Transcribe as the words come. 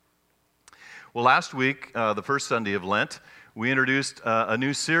Well, last week, the first Sunday of Lent, we introduced a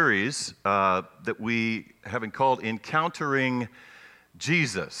new series that we have called Encountering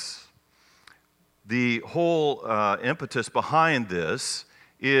Jesus. The whole impetus behind this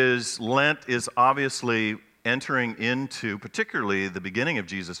is Lent is obviously entering into particularly the beginning of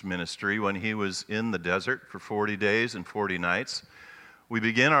Jesus' ministry when he was in the desert for 40 days and 40 nights. We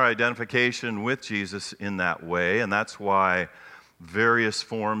begin our identification with Jesus in that way, and that's why various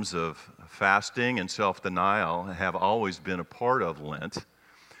forms of fasting and self-denial have always been a part of Lent.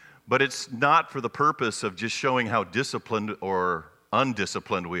 But it's not for the purpose of just showing how disciplined or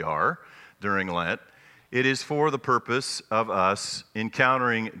undisciplined we are during Lent. It is for the purpose of us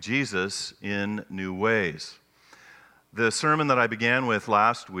encountering Jesus in new ways. The sermon that I began with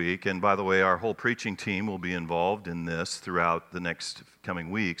last week, and by the way, our whole preaching team will be involved in this throughout the next coming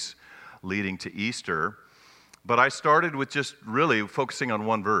weeks leading to Easter. But I started with just really focusing on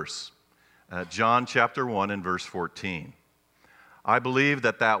one verse, John chapter 1 and verse 14. I believe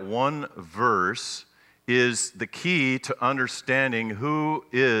that one verse is the key to understanding who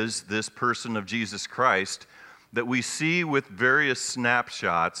is this person of Jesus Christ that we see with various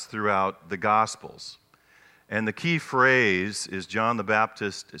snapshots throughout the Gospels. And the key phrase is John the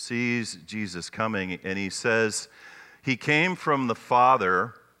Baptist sees Jesus coming, and he says, "He came from the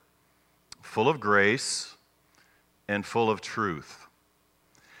Father, full of grace and full of truth."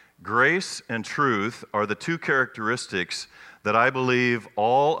 Grace and truth are the two characteristics that I believe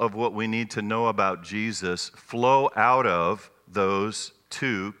all of what we need to know about Jesus flow out of those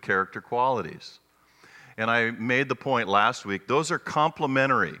two character qualities. And I made the point last week, those are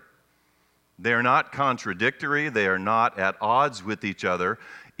complementary. They are not contradictory. They are not at odds with each other,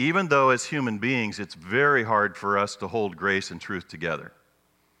 even though as human beings, it's very hard for us to hold grace and truth together.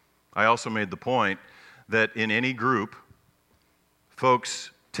 I also made the point that in any group,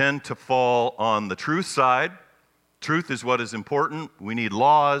 folks tend to fall on the truth side. Truth is what is important. We need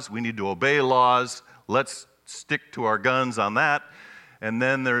laws. We need to obey laws. Let's stick to our guns on that. And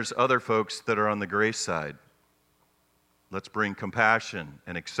then there's other folks that are on the grace side. Let's bring compassion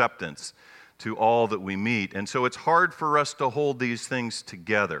and acceptance to all that we meet. And so it's hard for us to hold these things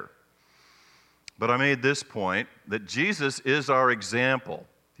together. But I made this point that Jesus is our example.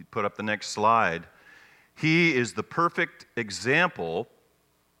 If you put up the next slide, he is the perfect example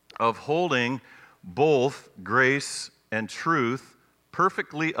of holding both grace and truth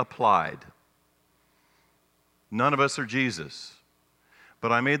perfectly applied. None of us are Jesus.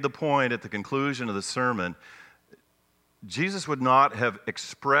 But I made the point at the conclusion of the sermon, Jesus would not have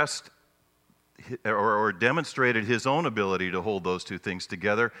expressed or demonstrated his own ability to hold those two things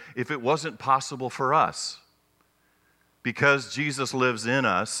together if it wasn't possible for us. Because Jesus lives in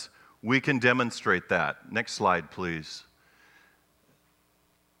us, we can demonstrate that. Next slide, please.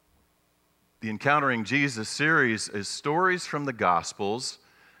 The Encountering Jesus series is stories from the Gospels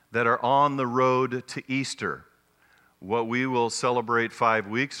that are on the road to Easter. What we will celebrate 5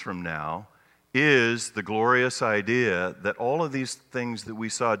 weeks from now is the glorious idea that all of these things that we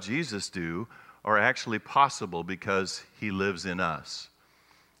saw Jesus do are actually possible because he lives in us.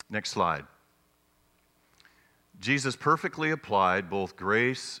 Next slide. Jesus perfectly applied both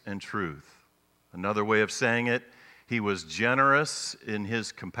grace and truth. Another way of saying it, he was generous in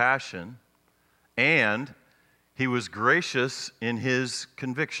his compassion and he was gracious in his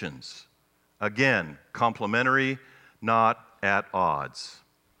convictions. Again, complementary, not at odds.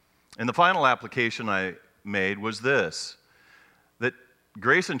 And the final application I made was this, that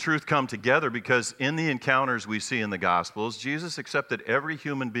grace and truth come together because in the encounters we see in the Gospels, Jesus accepted every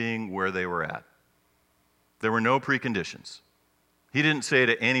human being where they were at. There were no preconditions. He didn't say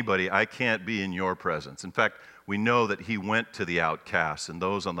to anybody, "I can't be in your presence." In fact, we know that he went to the outcasts and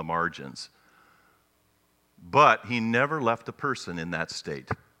those on the margins. But he never left a person in that state.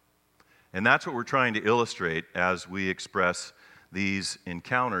 And that's what we're trying to illustrate as we express these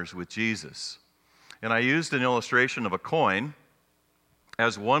encounters with Jesus. And I used an illustration of a coin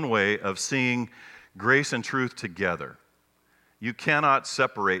as one way of seeing grace and truth together. You cannot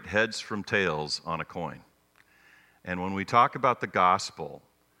separate heads from tails on a coin. And when we talk about the gospel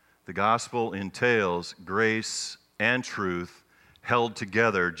entails grace and truth held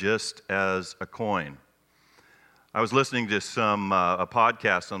together just as a coin. I was listening to a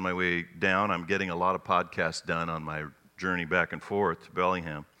podcast on my way down. I'm getting a lot of podcasts done on my journey back and forth to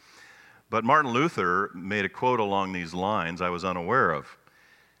Bellingham. But Martin Luther made a quote along these lines I was unaware of.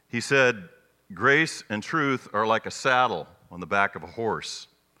 He said, "Grace and truth are like a saddle on the back of a horse.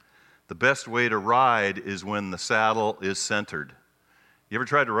 The best way to ride is when the saddle is centered." You ever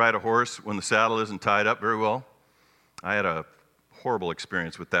tried to ride a horse when the saddle isn't tied up very well? I had a horrible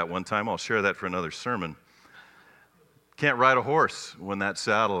experience with that one time. I'll share that for another sermon. Can't ride a horse when that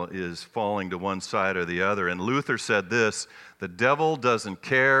saddle is falling to one side or the other. And Luther said this: the devil doesn't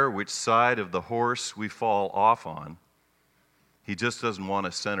care which side of the horse we fall off on. He just doesn't want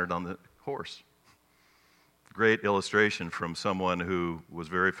us centered on the horse. Great illustration from someone who was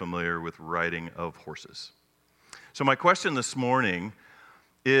very familiar with riding of horses. So my question this morning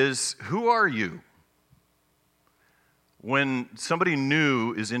is, who are you? When somebody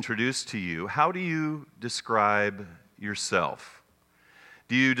new is introduced to you, how do you describe yourself?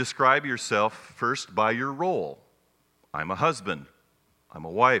 Do you describe yourself first by your role? I'm a husband. I'm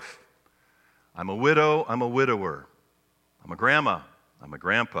a wife. I'm a widow. I'm a widower. I'm a grandma. I'm a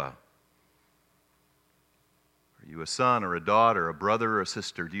grandpa. Are you a son or a daughter, a brother or a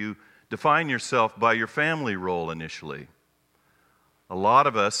sister? Do you define yourself by your family role initially? A lot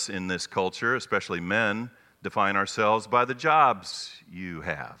of us in this culture, especially men, define ourselves by the jobs you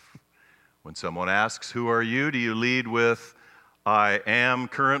have. When someone asks, who are you? Do you lead with, I am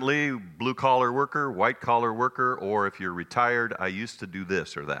currently blue-collar worker, white-collar worker, or if you're retired, I used to do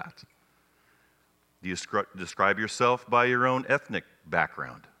this or that? Do you describe yourself by your own ethnic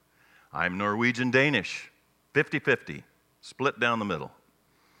background? I'm Norwegian Danish, 50-50, split down the middle.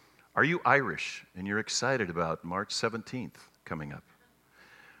 Are you Irish and you're excited about March 17th coming up?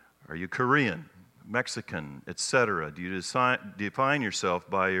 Are you Korean, Mexican, etc.? Do you define yourself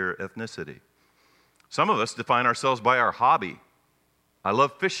by your ethnicity? Some of us define ourselves by our hobby. I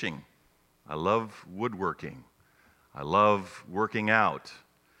love fishing. I love woodworking. I love working out.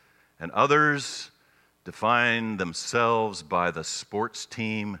 And others define themselves by the sports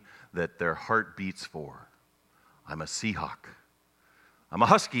team that their heart beats for. I'm a Seahawk. I'm a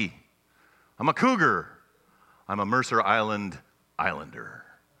Husky. I'm a Cougar. I'm a Mercer Island Islander.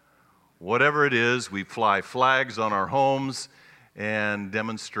 Whatever it is, we fly flags on our homes and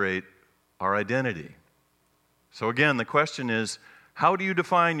demonstrate our identity. So again, the question is, how do you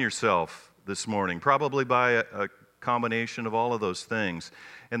define yourself this morning? Probably by a combination of all of those things.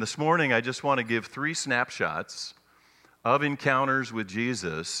 And this morning, I just want to give 3 snapshots of encounters with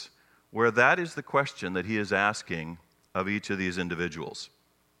Jesus where that is the question that he is asking of each of these individuals.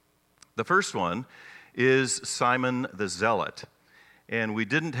 The first one is Simon the Zealot. And we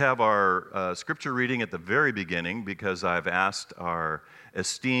didn't have our scripture reading at the very beginning because I've asked our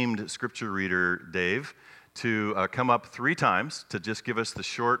esteemed scripture reader, Dave, to come up 3 times to just give us the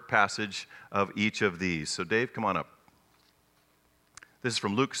short passage of each of these. So Dave, come on up. This is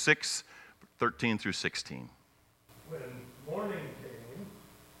from Luke 6, 13 through 16. When morning came,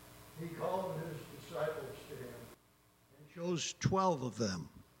 he called his disciples to him and chose 12 of them,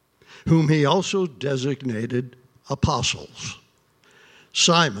 whom he also designated apostles.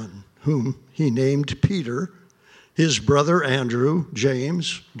 Simon, whom he named Peter, his brother Andrew,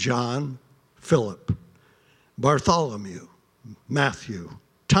 James, John, Philip, Bartholomew, Matthew,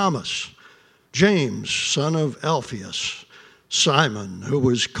 Thomas, James, son of Alphaeus, Simon, who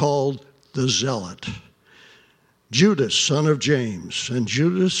was called the Zealot, Judas, son of James, and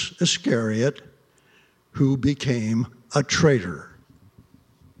Judas Iscariot, who became a traitor.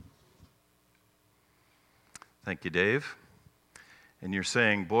 Thank you, Dave. And you're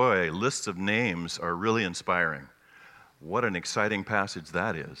saying, boy, lists of names are really inspiring. What an exciting passage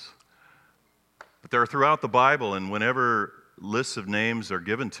that is. But they're throughout the Bible, and whenever lists of names are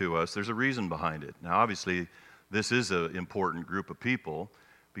given to us, there's a reason behind it. Now, obviously, this is an important group of people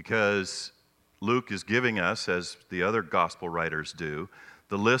because Luke is giving us, as the other gospel writers do,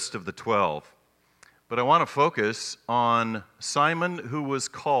 the list of the 12. But I want to focus on Simon, who was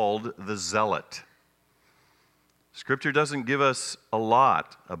called the Zealot. Scripture doesn't give us a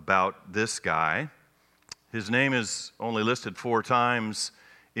lot about this guy. His name is only listed 4 times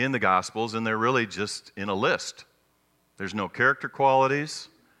in the Gospels, and they're really just in a list. There's no character qualities,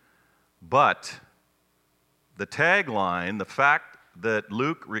 but the tagline, the fact that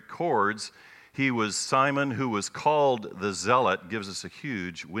Luke records he was Simon who was called the Zealot, gives us a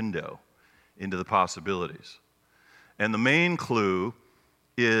huge window into the possibilities. And the main clue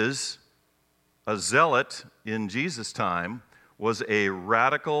is a zealot in Jesus' time was a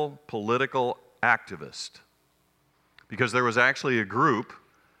radical political activist, because there was actually a group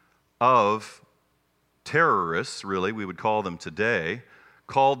of terrorists, really, we would call them today,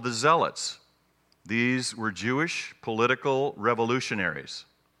 called the Zealots. These were Jewish political revolutionaries.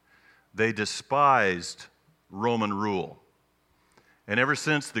 They despised Roman rule. And ever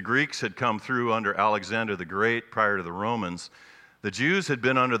since the Greeks had come through under Alexander the Great prior to the Romans, the Jews had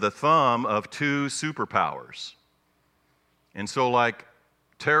been under the thumb of 2 superpowers. And so like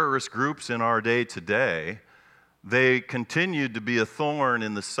terrorist groups in our day today, they continued to be a thorn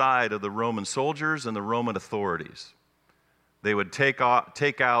in the side of the Roman soldiers and the Roman authorities. They would take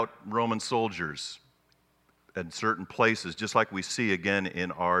out Roman soldiers at certain places, just like we see again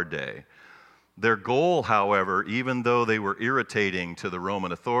in our day. Their goal, however, even though they were irritating to the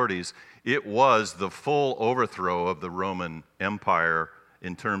Roman authorities, it was the full overthrow of the Roman Empire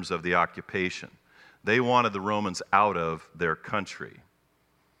in terms of the occupation. They wanted the Romans out of their country.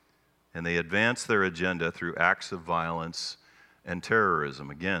 And they advanced their agenda through acts of violence and terrorism.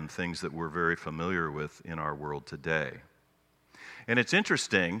 Again, things that we're very familiar with in our world today. And it's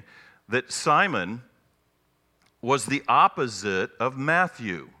interesting that Simon was the opposite of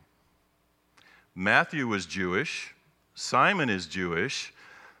Matthew. Matthew was Jewish. Simon is Jewish.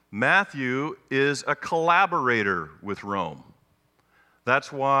 Matthew is a collaborator with Rome.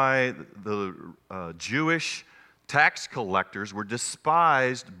 That's why the Jewish tax collectors were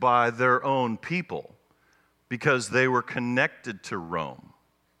despised by their own people, because they were connected to Rome.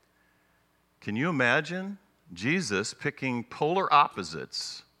 Can you imagine Jesus picking polar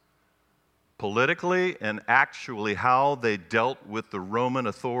opposites politically and actually how they dealt with the Roman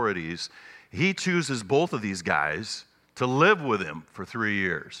authorities? He chooses both of these guys to live with him for 3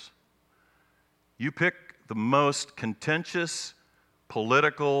 years. You pick the most contentious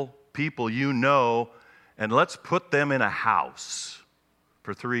political people you know, and let's put them in a house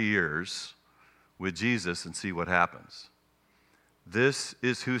for 3 years with Jesus and see what happens. This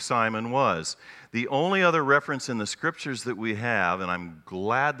is who Simon was. The only other reference in the scriptures that we have, and I'm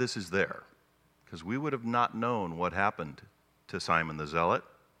glad this is there, because we would have not known what happened to Simon the Zealot.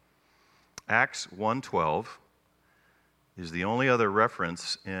 Acts 1:12 is the only other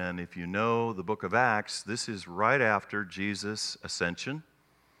reference, and if you know the book of Acts, this is right after Jesus' ascension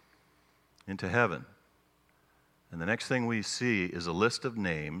into heaven. And the next thing we see is a list of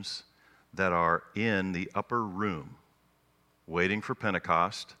names that are in the upper room, waiting for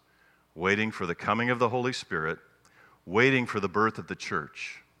Pentecost, waiting for the coming of the Holy Spirit, waiting for the birth of the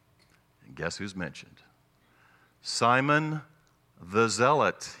church. And guess who's mentioned? Simon the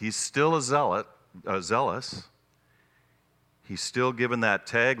Zealot. He's still zealous. He's still given that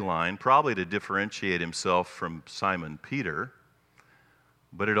tagline, probably to differentiate himself from Simon Peter.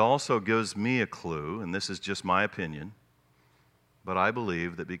 But it also gives me a clue, and this is just my opinion, but I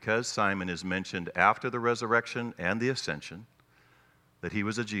believe that because Simon is mentioned after the resurrection and the ascension, that he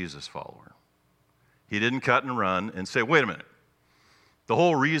was a Jesus follower. He didn't cut and run and say, wait a minute, the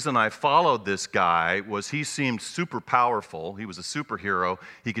whole reason I followed this guy was he seemed super powerful. He was a superhero.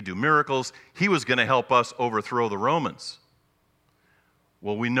 He could do miracles. He was going to help us overthrow the Romans.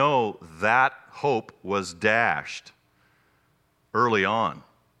 Well, we know that hope was dashed early on.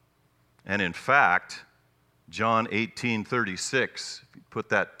 And in fact, John 18:36, if you put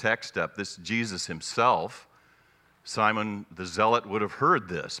that text up, this Jesus himself, Simon the Zealot would have heard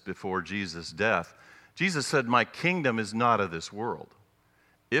this before Jesus' death. Jesus said, my kingdom is not of this world.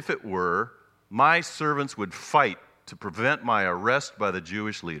 If it were, my servants would fight to prevent my arrest by the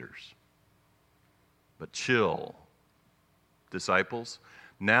Jewish leaders. But chill, disciples,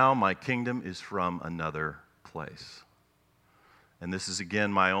 now my kingdom is from another place. And this is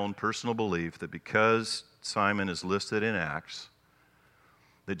again my own personal belief that because Simon is listed in Acts,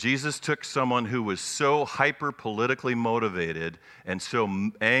 that Jesus took someone who was so hyper-politically motivated and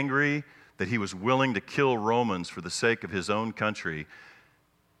so angry that he was willing to kill Romans for the sake of his own country.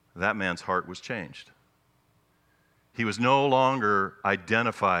 That man's heart was changed. He was no longer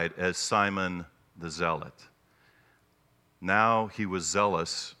identified as Simon the Zealot. Now he was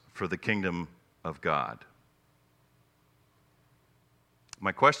zealous for the kingdom of God.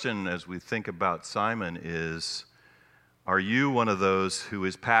 My question as we think about Simon is, are you one of those who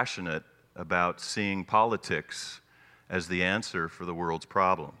is passionate about seeing politics as the answer for the world's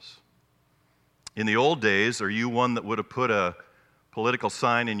problems? In the old days, are you one that would have put a political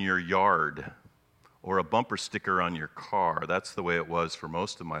sign in your yard or a bumper sticker on your car? That's the way it was for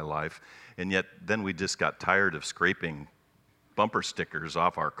most of my life. And yet then we just got tired of scraping bumper stickers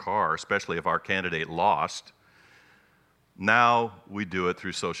off our car, especially if our candidate lost. Now we do it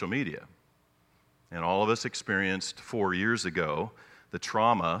through social media. And all of us experienced 4 years ago the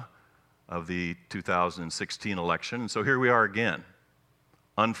trauma of the 2016 election. And so here we are again,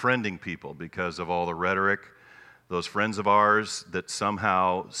 unfriending people because of all the rhetoric, those friends of ours that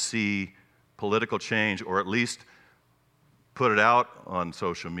somehow see political change, or at least put it out on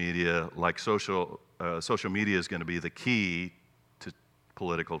social media like social media is going to be the key to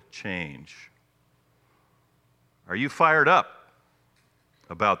political change. Are you fired up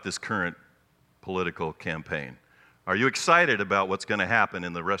about this current political campaign? Are you excited about what's going to happen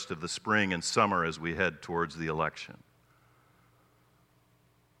in the rest of the spring and summer as we head towards the election?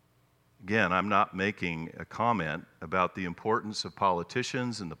 Again, I'm not making a comment about the importance of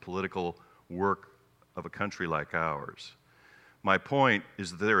politicians and the political work of a country like ours. My point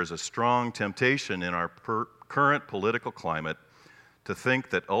is that there is a strong temptation in our current political climate to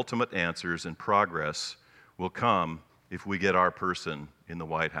think that ultimate answers and progress will come if we get our person in the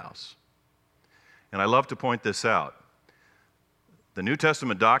White House. And I love to point this out. The New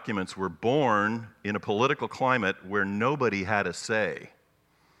Testament documents were born in a political climate where nobody had a say.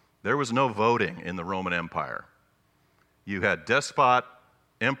 There was no voting in the Roman Empire. You had despot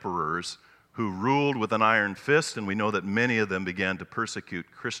emperors who ruled with an iron fist, and we know that many of them began to persecute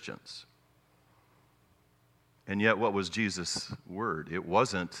Christians. And yet, what was Jesus' word? It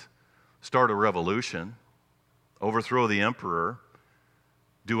wasn't start a revolution, overthrow the emperor,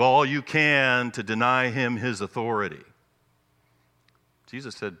 do all you can to deny him his authority.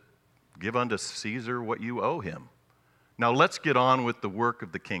 Jesus said, give unto Caesar what you owe him. Now let's get on with the work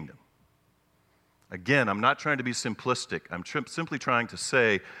of the kingdom. Again, I'm not trying to be simplistic. I'm simply trying to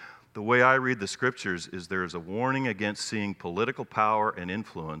say the way I read the scriptures is there is a warning against seeing political power and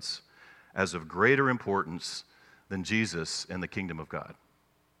influence as of greater importance than Jesus and the kingdom of God.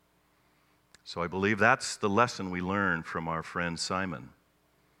 So I believe that's the lesson we learn from our friend Simon.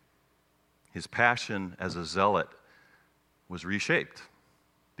 His passion as a zealot was reshaped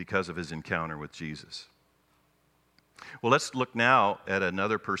because of his encounter with Jesus. Well, let's look now at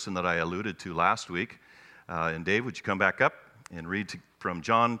another person that I alluded to last week. And Dave, would you come back up and read from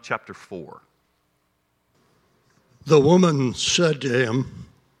John chapter 4? The woman said to him,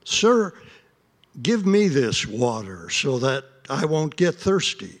 "Sir, give me this water so that I won't get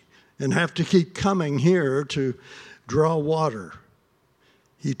thirsty and have to keep coming here to draw water."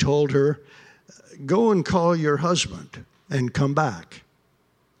 He told her, "Go and call your husband and come back."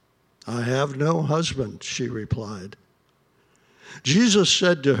 "I have no husband," she replied. Jesus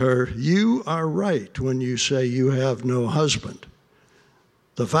said to her, "You are right when you say you have no husband.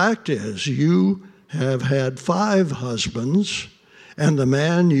 The fact is, you have had 5 husbands, and the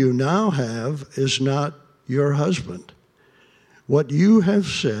man you now have is not your husband. What you have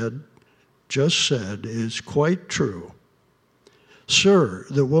just said is quite true." "Sir,"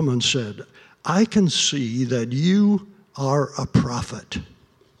 the woman said, "I can see that you are a prophet."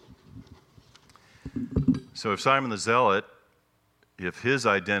 So if Simon the Zealot, if his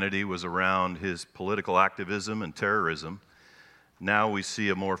identity was around his political activism and terrorism, now we see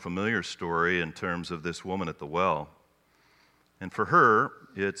a more familiar story in terms of this woman at the well. And for her,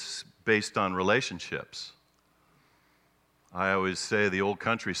 it's based on relationships. I always say the old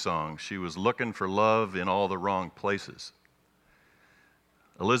country song, she was looking for love in all the wrong places.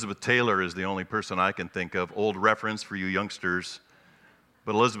 Elizabeth Taylor is the only person I can think of, old reference for you youngsters.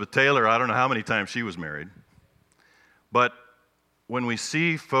 But Elizabeth Taylor, I don't know how many times she was married. But when we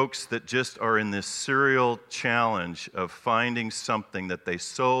see folks that just are in this serial challenge of finding something that they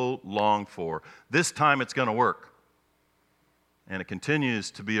so long for, this time it's going to work. And it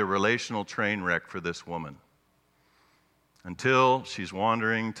continues to be a relational train wreck for this woman until she's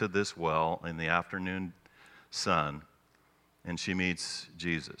wandering to this well in the afternoon sun and she meets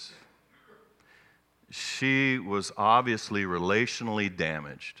Jesus. She was obviously relationally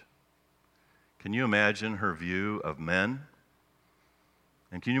damaged. Can you imagine her view of men?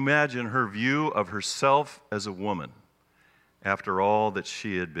 And can you imagine her view of herself as a woman after all that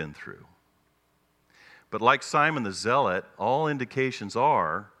she had been through? But like Simon the Zealot, all indications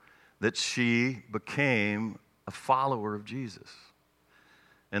are that she became a follower of Jesus.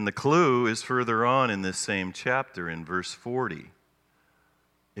 And the clue is further on in this same chapter in verse 40.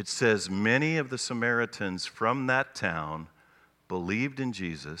 It says, many of the Samaritans from that town believed in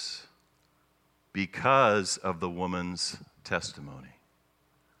Jesus because of the woman's testimony.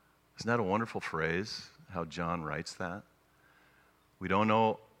 Isn't that a wonderful phrase, how John writes that? We don't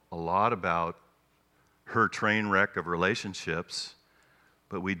know a lot about her train wreck of relationships,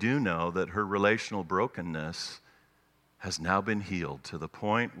 but we do know that her relational brokenness has now been healed to the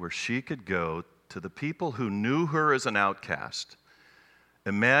point where she could go to the people who knew her as an outcast.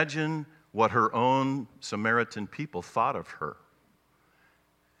 Imagine what her own Samaritan people thought of her.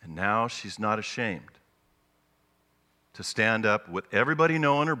 And now she's not ashamed to stand up with everybody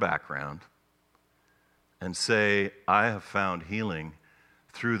knowing her background and say, I have found healing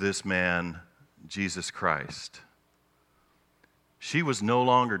through this man, Jesus Christ. She was no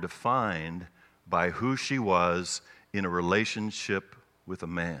longer defined by who she was in a relationship with a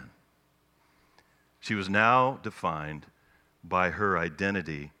man. She was now defined by her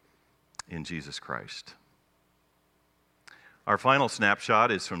identity in Jesus Christ. Our final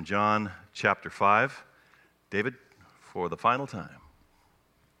snapshot is from John chapter 5. David, for the final time.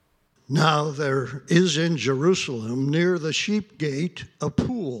 Now there is in Jerusalem near the sheep gate a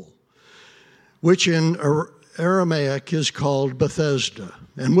pool, which in Aramaic is called Bethesda,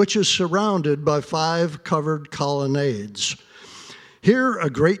 and which is surrounded by 5 covered colonnades. Here a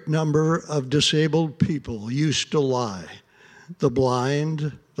great number of disabled people used to lie, the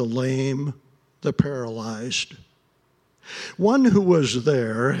blind, the lame, the paralyzed. One who was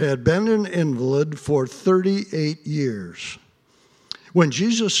there had been an invalid for 38 years. When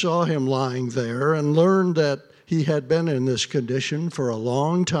Jesus saw him lying there and learned that he had been in this condition for a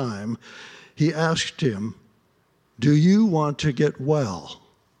long time, he asked him, "Do you want to get well?"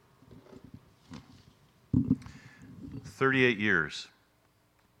 38 years.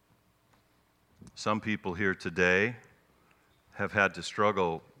 Some people here today have had to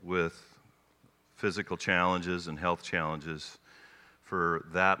struggle with physical challenges and health challenges for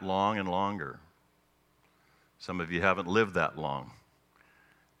that long and longer. Some of you haven't lived that long.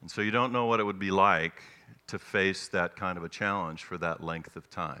 And so you don't know what it would be like to face that kind of a challenge for that length of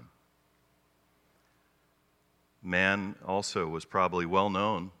time. Man also was probably well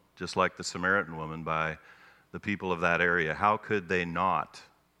known, just like the Samaritan woman, by the people of that area. How could they not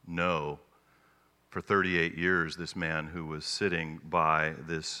know for 38 years this man who was sitting by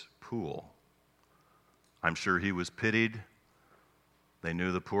this pool? I'm sure he was pitied. They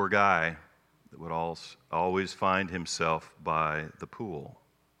knew the poor guy that would always find himself by the pool.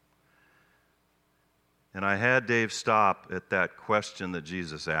 And I had Dave stop at that question that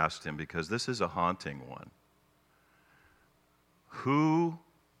Jesus asked him, because this is a haunting one. Who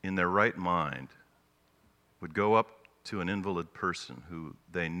in their right mind would go up to an invalid person who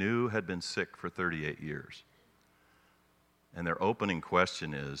they knew had been sick for 38 years? And their opening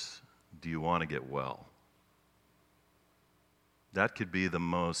question is, do you want to get well? That could be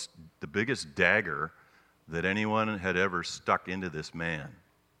the biggest dagger that anyone had ever stuck into this man.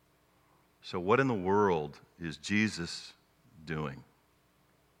 So what in the world is Jesus doing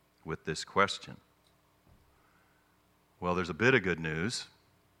with this question? Well, there's a bit of good news.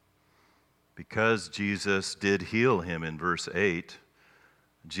 Because Jesus did heal him in verse 8,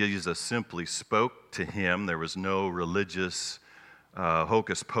 Jesus simply spoke to him. There was no religious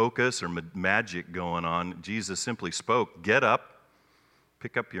hocus pocus or magic going on. Jesus simply spoke, "Get up,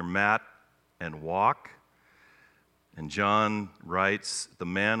 pick up your mat, and walk." And John writes, the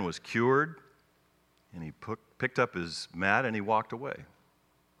man was cured, and he picked up his mat and he walked away.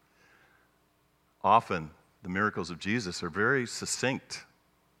 Often, the miracles of Jesus are very succinct.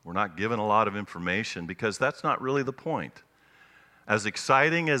 We're not given a lot of information because that's not really the point. As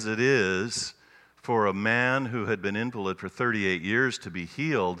exciting as it is for a man who had been invalid for 38 years to be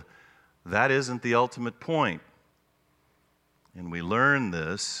healed, that isn't the ultimate point. And we learn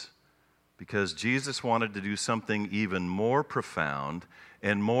this because Jesus wanted to do something even more profound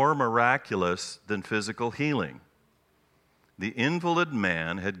and more miraculous than physical healing. The invalid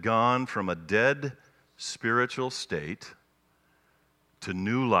man had gone from a dead spiritual state to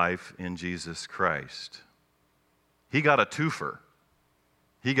new life in Jesus Christ. He got a twofer.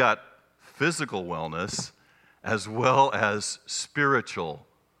 He got physical wellness as well as spiritual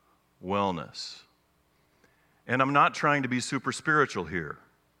wellness. And I'm not trying to be super spiritual here.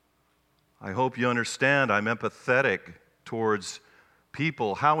 I hope you understand I'm empathetic towards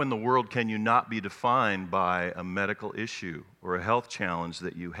people. How in the world can you not be defined by a medical issue or a health challenge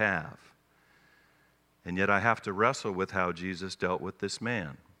that you have? And yet I have to wrestle with how Jesus dealt with this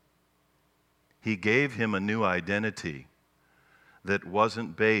man. He gave him a new identity that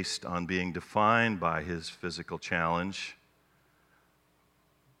wasn't based on being defined by his physical challenge.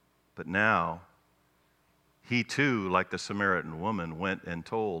 But now, he too, like the Samaritan woman, went and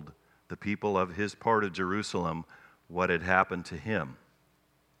told the people of his part of Jerusalem what had happened to him.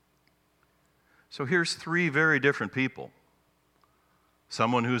 So here's 3 very different people.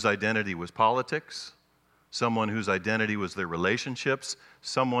 Someone whose identity was politics, someone whose identity was their relationships,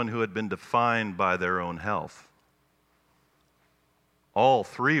 someone who had been defined by their own health. All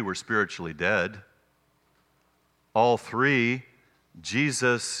 3 were spiritually dead. All 3,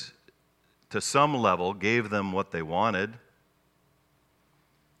 Jesus, to some level, gave them what they wanted.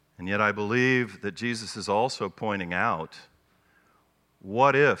 And yet I believe that Jesus is also pointing out,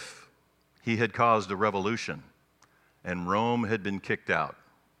 what if he had caused a revolution and Rome had been kicked out?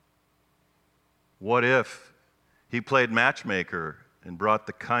 What if he played matchmaker and brought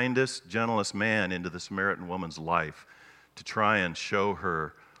the kindest, gentlest man into the Samaritan woman's life to try and show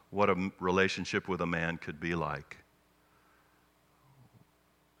her what a relationship with a man could be like?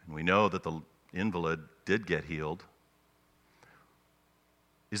 And we know that the invalid did get healed.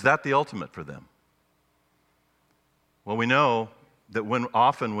 Is that the ultimate for them? Well, we know that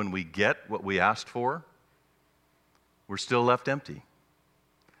often when we get what we asked for, we're still left empty.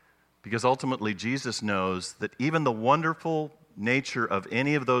 Because ultimately, Jesus knows that even the wonderful nature of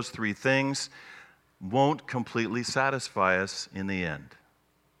any of those three things won't completely satisfy us in the end.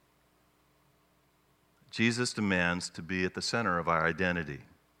 Jesus demands to be at the center of our identity.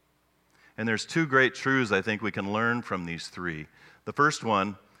 And there's two great truths I think we can learn from these three. The first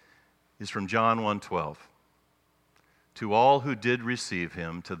one is from John 1:12. To all who did receive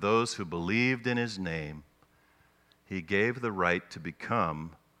him, to those who believed in his name, he gave the right to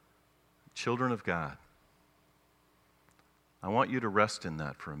become children of God. I want you to rest in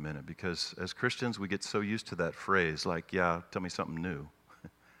that for a minute, because as Christians we get so used to that phrase, like, yeah, tell me something new.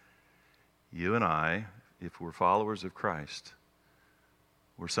 You and I, if we're followers of Christ,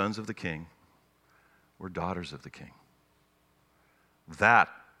 we're sons of the King, we're daughters of the King. That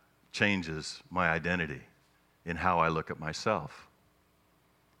changes my identity in how I look at myself.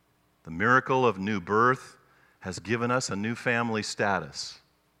 The miracle of new birth has given us a new family status.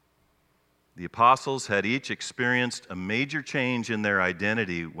 The apostles had each experienced a major change in their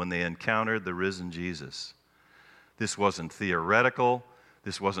identity when they encountered the risen Jesus. This wasn't theoretical,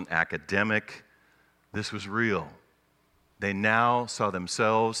 this wasn't academic, this was real. They now saw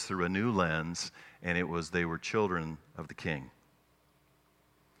themselves through a new lens, and it was they were children of the King.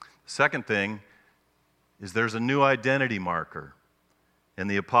 Second thing is there's a new identity marker, and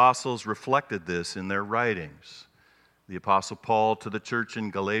the apostles reflected this in their writings. The apostle Paul to the church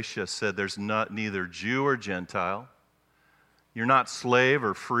in Galatia said there's neither Jew or Gentile. You're not slave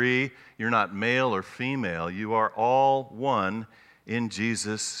or free. You're not male or female. You are all one in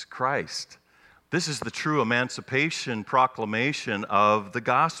Jesus Christ. This is the true emancipation proclamation of the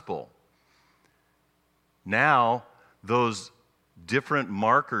gospel. Now, those different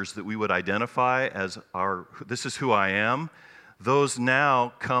markers that we would identify as this is who I am, those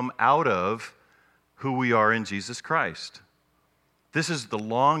now come out of who we are in Jesus Christ. This is the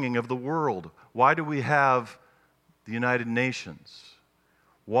longing of the world. Why do we have the United Nations?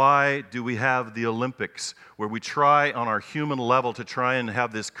 Why do we have the Olympics, where we try on our human level to try and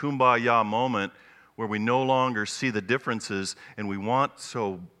have this kumbaya moment where we no longer see the differences and we want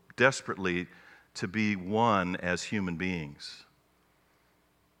so desperately to be one as human beings?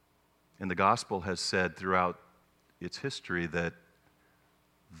 And the gospel has said throughout its history that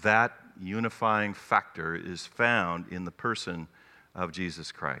that unifying factor is found in the person of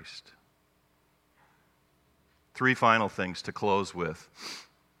Jesus Christ. Three final things to close with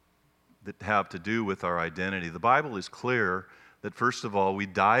that have to do with our identity. The Bible is clear that, first of all, we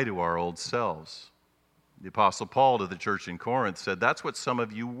die to our old selves. The Apostle Paul to the church in Corinth said, that's what some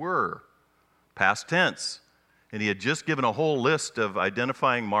of you were, past tense. And he had just given a whole list of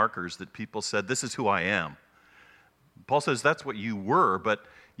identifying markers that people said, this is who I am. Paul says that's what you were, but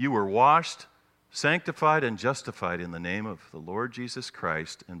you were washed, sanctified, and justified in the name of the Lord Jesus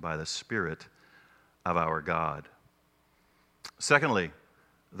Christ and by the Spirit of our God. Secondly,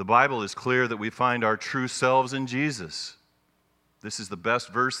 the Bible is clear that we find our true selves in Jesus. This is the best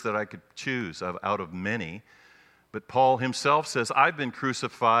verse that I could choose out of many. But Paul himself says, I've been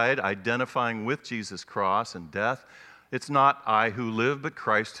crucified, identifying with Jesus' cross and death. It's not I who live, but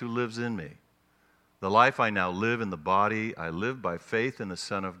Christ who lives in me. The life I now live in the body, I live by faith in the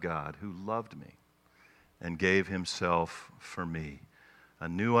Son of God, who loved me and gave himself for me. A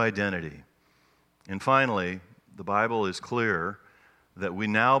new identity. And finally, the Bible is clear that we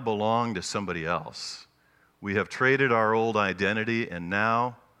now belong to somebody else. We have traded our old identity, and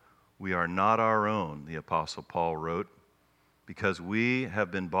now we are not our own, the Apostle Paul wrote, because we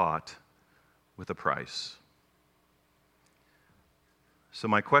have been bought with a price. So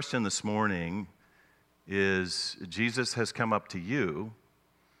my question this morning is, Jesus has come up to you,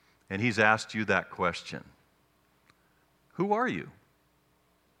 and he's asked you that question. Who are you?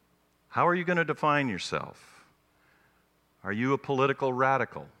 How are you going to define yourself? Are you a political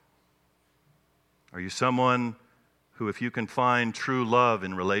radical? Are you someone who, if you can find true love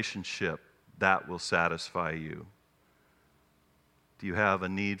in relationship, that will satisfy you? Do you have a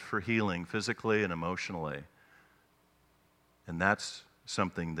need for healing physically and emotionally? And that's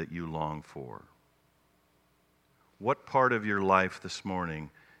something that you long for. What part of your life this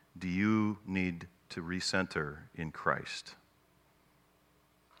morning do you need to recenter in Christ?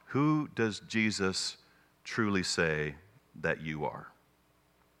 Who does Jesus truly say that you are?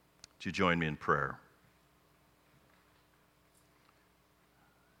 Would you join me in prayer?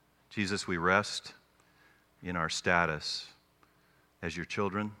 Jesus, we rest in our status as your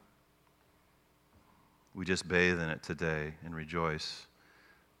children. We just bathe in it today and rejoice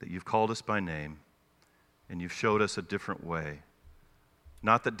that you've called us by name and you've showed us a different way.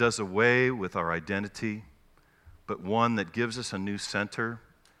 Not that does away with our identity, but one that gives us a new center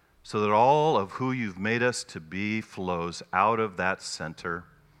so that all of who you've made us to be flows out of that center,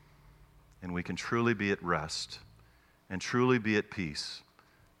 and we can truly be at rest and truly be at peace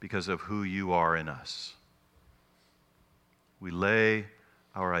because of who you are in us. We lay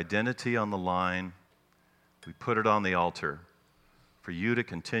our identity on the line. We put it on the altar for you to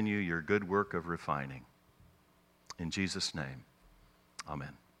continue your good work of refining. In Jesus' name,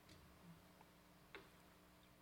 amen.